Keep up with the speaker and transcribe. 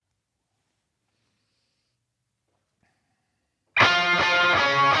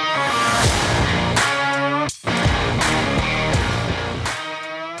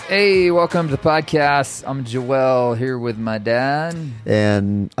Hey, welcome to the podcast. I'm Joel here with my dad.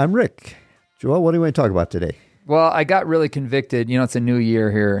 And I'm Rick. Joel, what do you want to talk about today? Well, I got really convicted. You know, it's a new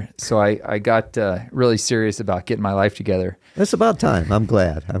year here, so I got really serious about getting my life together. It's about time. I'm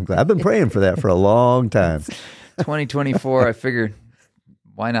glad. I've been praying for that for a long time. 2024, I figured,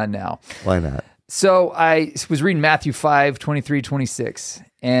 why not now? Why not? So I was reading Matthew 5, 23, 26,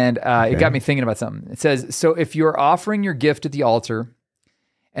 and it got me thinking about something. It says, so if you're offering your gift at the altar,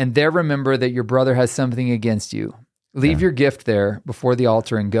 and there remember that your brother has something against you, leave your gift there before the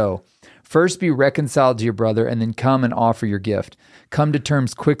altar and go. First be reconciled to your brother, and then come and offer your gift. Come to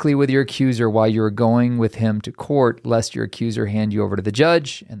terms quickly with your accuser while you are going with him to court, lest your accuser hand you over to the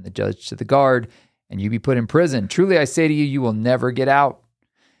judge, and the judge to the guard, and you be put in prison. Truly I say to you, you will never get out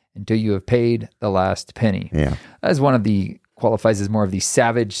until you have paid the last penny. Yeah. That is one of the, qualifies as more of the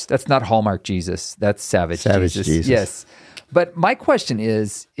savage, that's not Hallmark Jesus, that's savage Jesus. Yes. But my question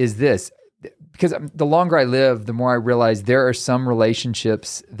is this, because the longer I live, the more I realize there are some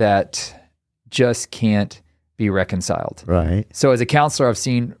relationships that just can't be reconciled. Right. So as a counselor, I've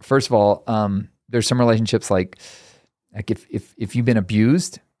seen, first of all, there's some relationships like if you've been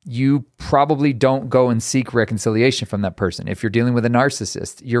abused, you probably don't go and seek reconciliation from that person. If you're dealing with a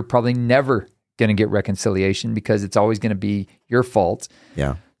narcissist, you're probably never going to get reconciliation because it's always going to be your fault.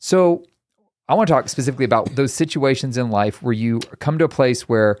 Yeah. So I want to talk specifically about those situations in life where you come to a place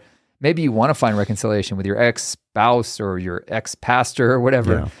where maybe you want to find reconciliation with your ex-spouse or your ex-pastor or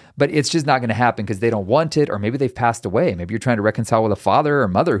whatever, but it's just not going to happen because they don't want it, or maybe they've passed away. Maybe you're trying to reconcile with a father or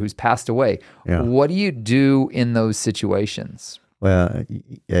mother who's passed away. Yeah. What do you do in those situations? Well,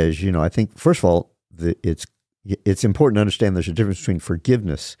 as you know, I think, first of all, it's important to understand there's a difference between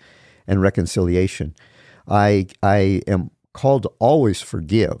forgiveness and reconciliation. I am called to always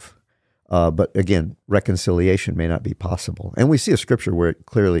forgive. But again, reconciliation may not be possible. And we see a scripture where it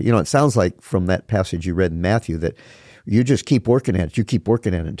clearly, it sounds like from that passage you read in Matthew that you just keep working at it. You keep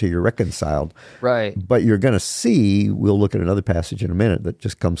working at it until you're reconciled. Right. But you're going to see, we'll look at another passage in a minute that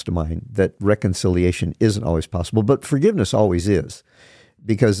just comes to mind, that reconciliation isn't always possible, but forgiveness always is.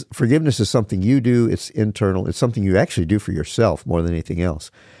 Because forgiveness is something you do, it's internal, it's something you actually do for yourself more than anything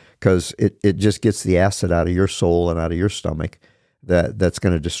else. Because it just gets the acid out of your soul and out of your stomach that's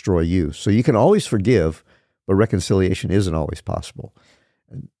going to destroy you. So you can always forgive, but reconciliation isn't always possible.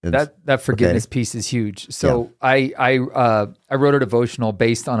 And that forgiveness piece is huge. So I wrote a devotional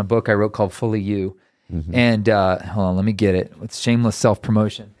based on a book I wrote called Fully You. Mm-hmm. And hold on, let me get it. It's shameless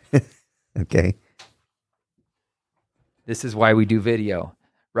self-promotion. Okay. This is why we do video.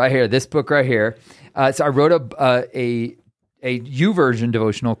 Right here, this book right here. So I wrote a YouVersion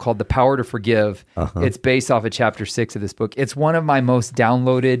devotional called The Power to Forgive. It's based off of chapter 6 of this book. It's one of my most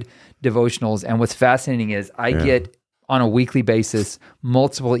downloaded devotionals. And what's fascinating is I get on a weekly basis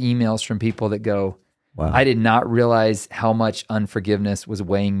multiple emails from people that go, wow, I did not realize how much unforgiveness was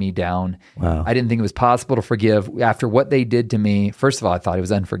weighing me down. Wow. I didn't think it was possible to forgive after what they did to me. First of all, I thought it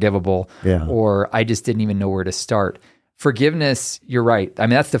was unforgivable, or I just didn't even know where to start. Forgiveness, you're right. I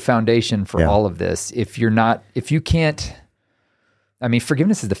mean, that's the foundation for all of this. If you can't,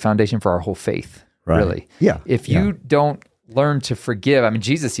 forgiveness is the foundation for our whole faith, really. Yeah. If you don't learn to forgive,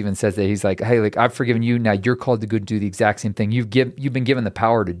 Jesus even says that. He's like, hey, I've forgiven you. Now you're called to go do the exact same thing. You've been given the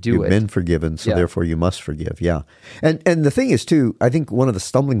power to do it. You've been forgiven, so therefore you must forgive. Yeah. And the thing is, too, I think one of the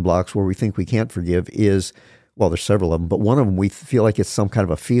stumbling blocks where we think we can't forgive is, well, there's several of them, but one of them we feel like it's some kind of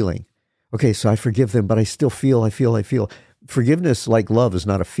a feeling. Okay, so I forgive them, but I still feel. Forgiveness, like love, is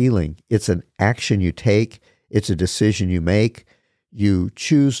not a feeling. It's an action you take. It's a decision you make. You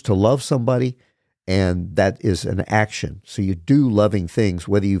choose to love somebody, and that is an action. So you do loving things,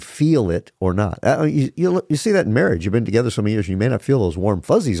 whether you feel it or not. You see that in marriage. You've been together so many years, you may not feel those warm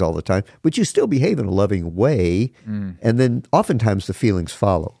fuzzies all the time, but you still behave in a loving way, and then oftentimes the feelings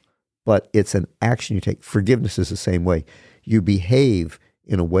follow. But it's an action you take. Forgiveness is the same way. You behave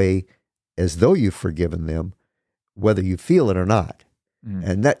in a way as though you've forgiven them, whether you feel it or not.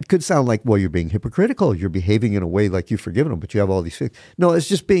 And that could sound like, well, you're being hypocritical. You're behaving in a way like you've forgiven them, but you have all these things. No,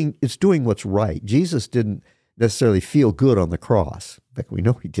 it's doing what's right. Jesus didn't necessarily feel good on the cross. In fact, we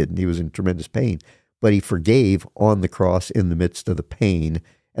know he didn't. He was in tremendous pain, but he forgave on the cross in the midst of the pain.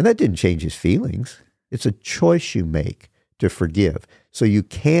 And that didn't change his feelings. It's a choice you make to forgive. So you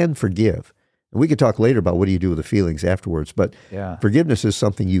can forgive. And we could talk later about what do you do with the feelings afterwards, but forgiveness is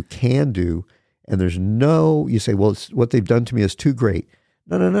something you can do. And you say, well, what they've done to me is too great.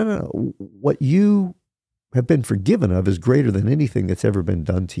 No. What you have been forgiven of is greater than anything that's ever been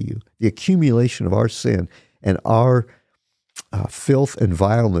done to you. The accumulation of our sin and our filth and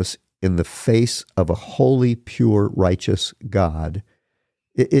vileness in the face of a holy, pure, righteous God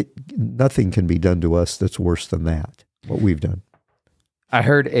Nothing can be done to us that's worse than that, what we've done. I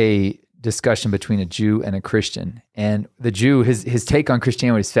heard a discussion between a Jew and a Christian, and the Jew, his take on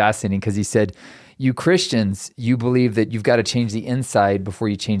Christianity is fascinating because he said, you Christians, you believe that you've got to change the inside before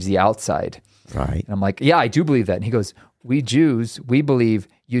you change the outside. Right. And I'm like, yeah, I do believe that. And he goes, we Jews, we believe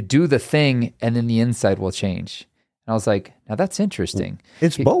you do the thing and then the inside will change. And I was like, now that's interesting.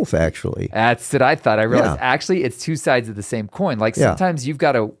 It's both, actually. That's what I thought. I realized actually it's two sides of the same coin. Like sometimes you've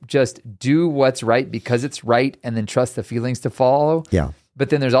got to just do what's right because it's right and then trust the feelings to follow. Yeah. But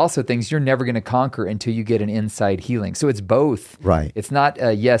then there's also things you're never going to conquer until you get an inside healing. So it's both. Right. It's not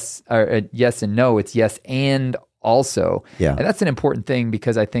a yes or a yes and no. It's yes and also. Yeah. And that's an important thing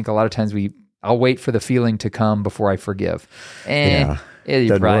because I think a lot of times I'll wait for the feeling to come before I forgive. And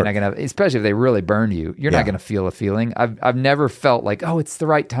you're probably not going to, especially if they really burn you, you're not going to feel a feeling. I've never felt like, oh, it's the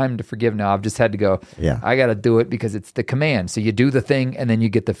right time to forgive now. I've just had to go, I got to do it because it's the command. So you do the thing and then you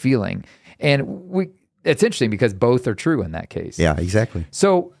get the feeling. And it's interesting because both are true in that case. Yeah, exactly.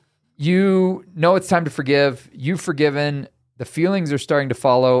 So you know it's time to forgive. You've forgiven. The feelings are starting to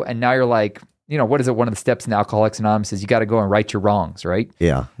follow. And now you're like, what is it? One of the steps in Alcoholics Anonymous is you got to go and right your wrongs, right?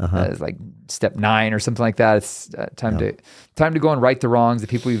 Yeah. It's like step 9 or something like that. It's time to go and right the wrongs, the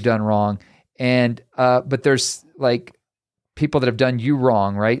people you've done wrong. And but there's like people that have done you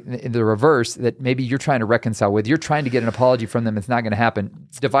wrong, right? In the reverse, that maybe you're trying to reconcile with. You're trying to get an apology from them. It's not going to happen.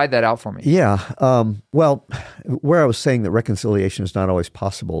 Divide that out for me. Yeah. Well, where I was saying that reconciliation is not always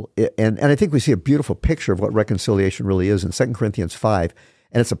possible, and I think we see a beautiful picture of what reconciliation really is in 2 Corinthians 5,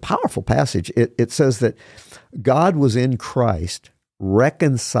 and it's a powerful passage. It says that God was in Christ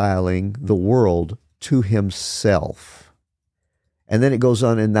reconciling the world to himself. And then it goes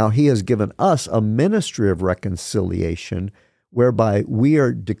on, and now he has given us a ministry of reconciliation whereby we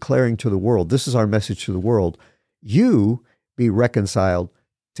are declaring to the world, this is our message to the world, you be reconciled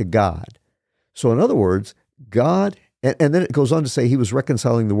to God. So in other words, God, and then it goes on to say he was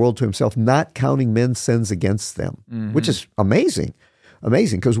reconciling the world to himself, not counting men's sins against them, which is amazing,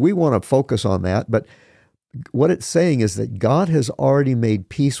 because we want to focus on that. But what it's saying is that God has already made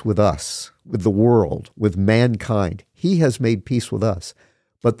peace with us, with the world, with mankind. He has made peace with us.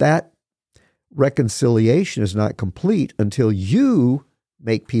 But that reconciliation is not complete until you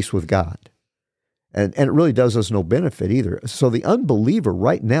make peace with God. And it really does us no benefit either. So the unbeliever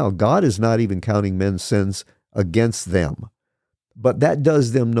right now, God is not even counting men's sins against them. But that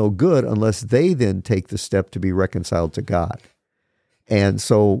does them no good unless they then take the step to be reconciled to God. And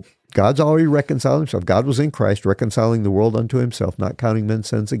so God's already reconciled himself. God was in Christ, reconciling the world unto himself, not counting men's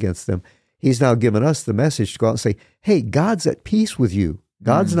sins against them. He's now given us the message to go out and say, hey, God's at peace with you.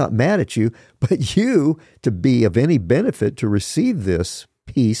 God's not mad at you, but you, to be of any benefit, to receive this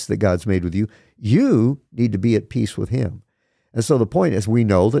peace that God's made with you, you need to be at peace with him. And so the point is, we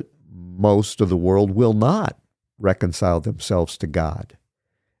know that most of the world will not reconcile themselves to God.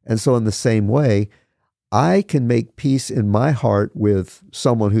 And so in the same way, I can make peace in my heart with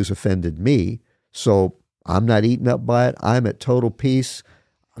someone who's offended me. So I'm not eaten up by it. I'm at total peace.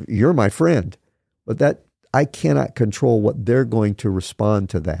 You're my friend. But that I cannot control what they're going to respond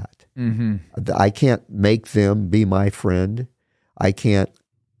to that. I can't make them be my friend. I can't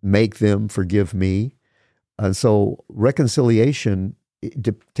make them forgive me. And so reconciliation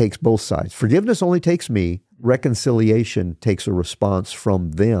takes both sides. Forgiveness only takes me. Reconciliation takes a response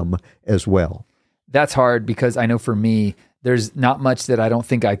from them as well. That's hard because I know for me, there's not much that I don't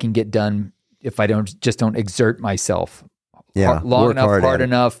think I can get done if I don't exert myself. Long enough, hard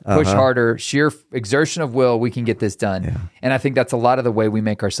enough, push harder, sheer exertion of will, we can get this done. Yeah. And I think that's a lot of the way we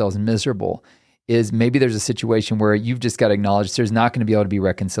make ourselves miserable is maybe there's a situation where you've just got to acknowledge there's not going to be able to be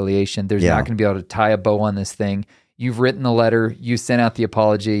reconciliation. There's not going to be able to tie a bow on this thing. You've written the letter, you sent out the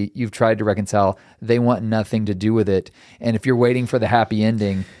apology, you've tried to reconcile. They want nothing to do with it. And if you're waiting for the happy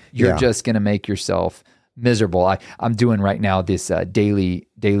ending, you're just going to make yourself miserable. I'm doing right now this daily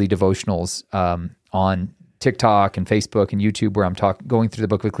devotionals on TikTok and Facebook and YouTube where I'm going through the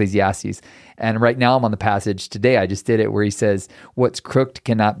book of Ecclesiastes. And right now I'm on the passage today, I just did it, where he says, what's crooked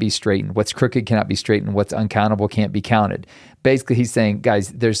cannot be straightened. What's crooked cannot be straightened. What's uncountable can't be counted. Basically, he's saying, guys,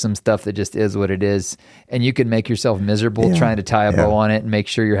 there's some stuff that just is what it is. And you can make yourself miserable trying to tie a bow on it and make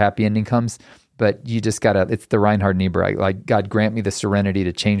sure your happy ending comes. But you just got to, it's the Reinhard Niebuhr. Like, God, grant me the serenity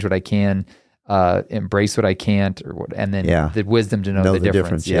to change what I can, embrace what I can't, and then the wisdom to know the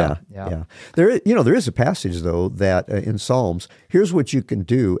difference. Yeah. There is a passage though that in Psalms. Here's what you can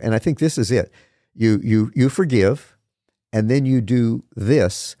do, and I think this is it. You forgive, and then you do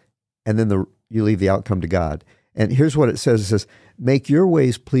this, and then you leave the outcome to God. And here's what it says: it says, "Make your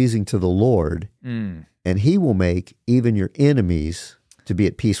ways pleasing to the Lord, and He will make even your enemies to be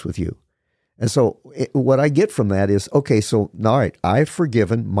at peace with you. And so what I get from that is, okay, so all right, I've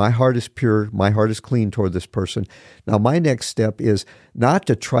forgiven. My heart is pure. My heart is clean toward this person. Now my next step is not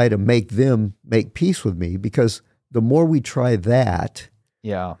to try to make them make peace with me, because the more we try that,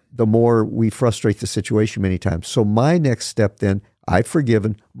 the more we frustrate the situation many times. So my next step then, I've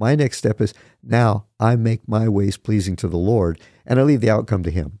forgiven. My next step is now I make my ways pleasing to the Lord, and I leave the outcome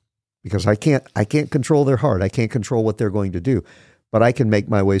to Him, because I can't control their heart. I can't control what they're going to do. But I can make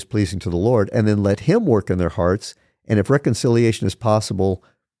my ways pleasing to the Lord and then let Him work in their hearts. And if reconciliation is possible,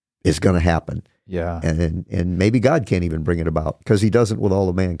 it's going to happen. Yeah. And maybe God can't even bring it about, because He doesn't with all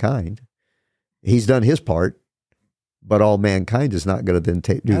of mankind. He's done His part, but all mankind is not going to then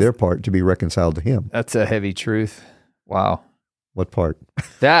do their part to be reconciled to Him. That's a heavy truth. Wow. What part?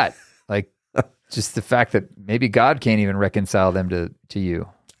 That, like, just the fact that maybe God can't even reconcile them to you.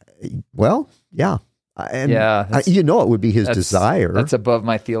 Well, yeah. And it would be His desire. That's above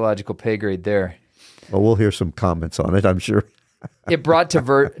my theological pay grade there. Well, we'll hear some comments on it, I'm sure. It brought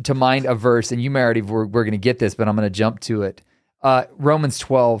to mind a verse, and you may already we're going to get this, but I'm going to jump to it. Romans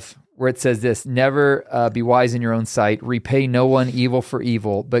 12, where it says this: never be wise in your own sight, repay no one evil for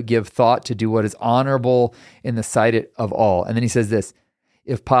evil, but give thought to do what is honorable in the sight of all. And then he says this: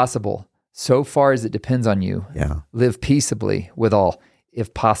 if possible, so far as it depends on you, live peaceably with all,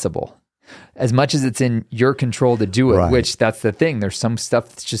 if possible. As much as it's in your control to do it, which that's the thing. There's some stuff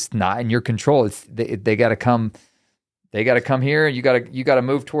that's just not in your control. They got to come. They got to come here. You got to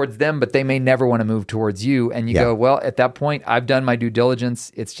move towards them, but they may never want to move towards you. And you go, well, at that point, I've done my due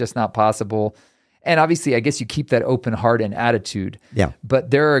diligence. It's just not possible. And obviously, I guess you keep that open heart and attitude. Yeah.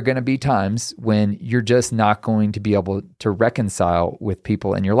 But there are going to be times when you're just not going to be able to reconcile with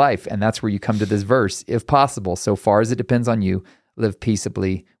people in your life, and that's where you come to this verse: if possible, so far as it depends on you, live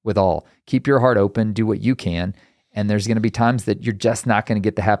peaceably with all. Keep your heart open, do what you can. And there's going to be times that you're just not going to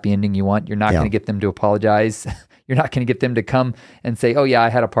get the happy ending you want. You're not going to get them to apologize. You're not going to get them to come and say, oh yeah, I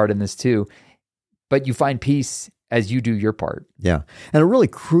had a part in this too. But you find peace as you do your part. Yeah. And a really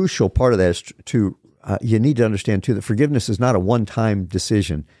crucial part of that is you need to understand too, that forgiveness is not a one-time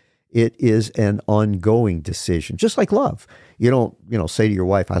decision. It is an ongoing decision, just like love. You don't, say to your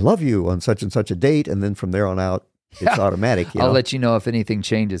wife, I love you on such and such a date. And then from there on out, it's automatic. I'll let you know if anything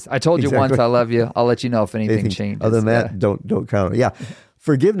changes. I told you once I love you. I'll let you know if anything changes. Other than that, don't count on it. Yeah.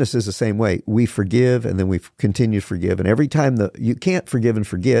 Forgiveness is the same way. We forgive and then we continue to forgive. And every time you can't forgive and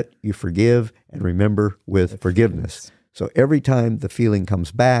forget, you forgive and remember with forgiveness. So every time the feeling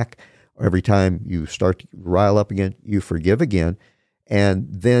comes back, or every time you start to rile up again, you forgive again. And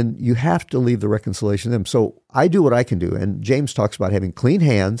then you have to leave the reconciliation to them. So I do what I can do. And James talks about having clean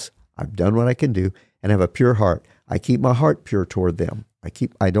hands. I've done what I can do, and have a pure heart. I keep my heart pure toward them.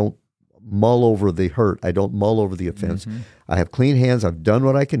 I don't mull over the hurt. I don't mull over the offense. Mm-hmm. I have clean hands. I've done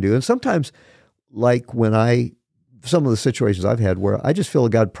what I can do. And sometimes, like some of the situations I've had where I just feel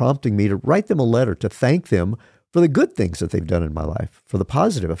God prompting me to write them a letter to thank them for the good things that they've done in my life, for the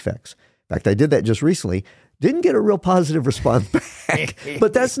positive effects. In fact, I did that just recently. Didn't get a real positive response back,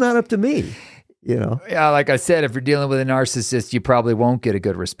 but that's not up to me. Yeah, like I said, if you're dealing with a narcissist, you probably won't get a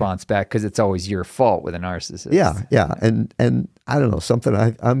good response back because it's always your fault with a narcissist. Yeah. And I don't know, something,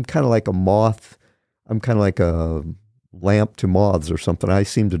 I'm kind of like a moth. I'm kind of like a lamp to moths or something. I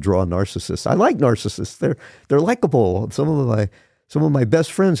seem to draw narcissists. I like narcissists. They're likable. Some of my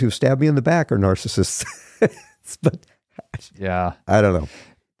best friends who stab me in the back are narcissists. But yeah, I don't know.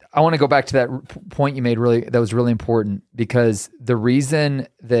 I want to go back to that point you made that was really important, because the reason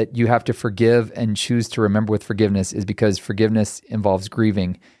that you have to forgive and choose to remember with forgiveness is because forgiveness involves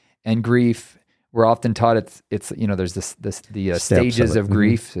grieving, and grief, we're often taught it's there's the stages of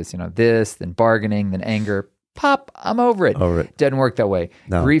grief. It's this, then bargaining, then anger. Pop, I'm over it. Doesn't work that way.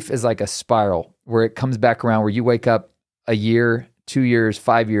 No. Grief is like a spiral where it comes back around, where you wake up a year, 2 years,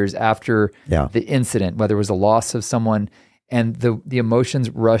 5 years after the incident, whether it was a loss of someone, and the emotions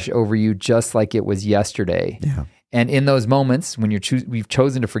rush over you just like it was yesterday. Yeah. And in those moments when we've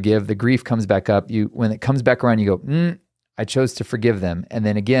chosen to forgive, the grief comes back up. When it comes back around, you go, I chose to forgive them. And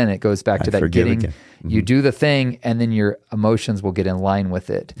then again, it goes back to that getting, you do the thing, and then your emotions will get in line with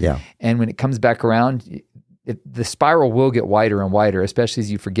it. Yeah. And when it comes back around, the spiral will get wider and wider, especially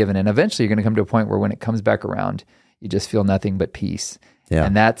as you've forgiven. And eventually you're going to come to a point where when it comes back around, you just feel nothing but peace. Yeah.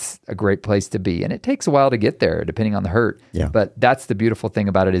 And that's a great place to be. And it takes a while to get there, depending on the hurt. Yeah. But that's the beautiful thing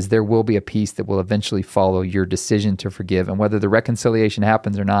about it, is there will be a peace that will eventually follow your decision to forgive. And whether the reconciliation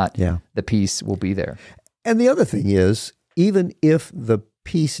happens or not, the peace will be there. And the other thing is, even if the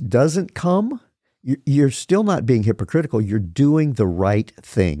peace doesn't come, you're still not being hypocritical. You're doing the right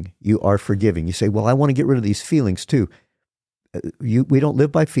thing. You are forgiving. You say, well, I want to get rid of these feelings too. we don't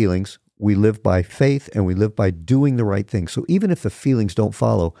live by feelings. We live by faith, and we live by doing the right thing. So even if the feelings don't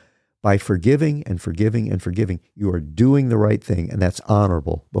follow, by forgiving and forgiving and forgiving, you are doing the right thing, and that's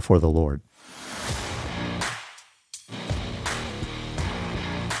honorable before the Lord.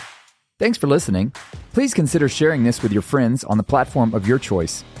 Thanks for listening. Please consider sharing this with your friends on the platform of your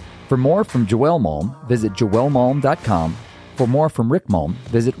choice. For more from Joel Malm, visit joelmalm.com. For more from Rick Malm,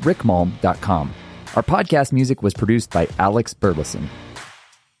 visit rickmalm.com. Our podcast music was produced by Alex Burleson.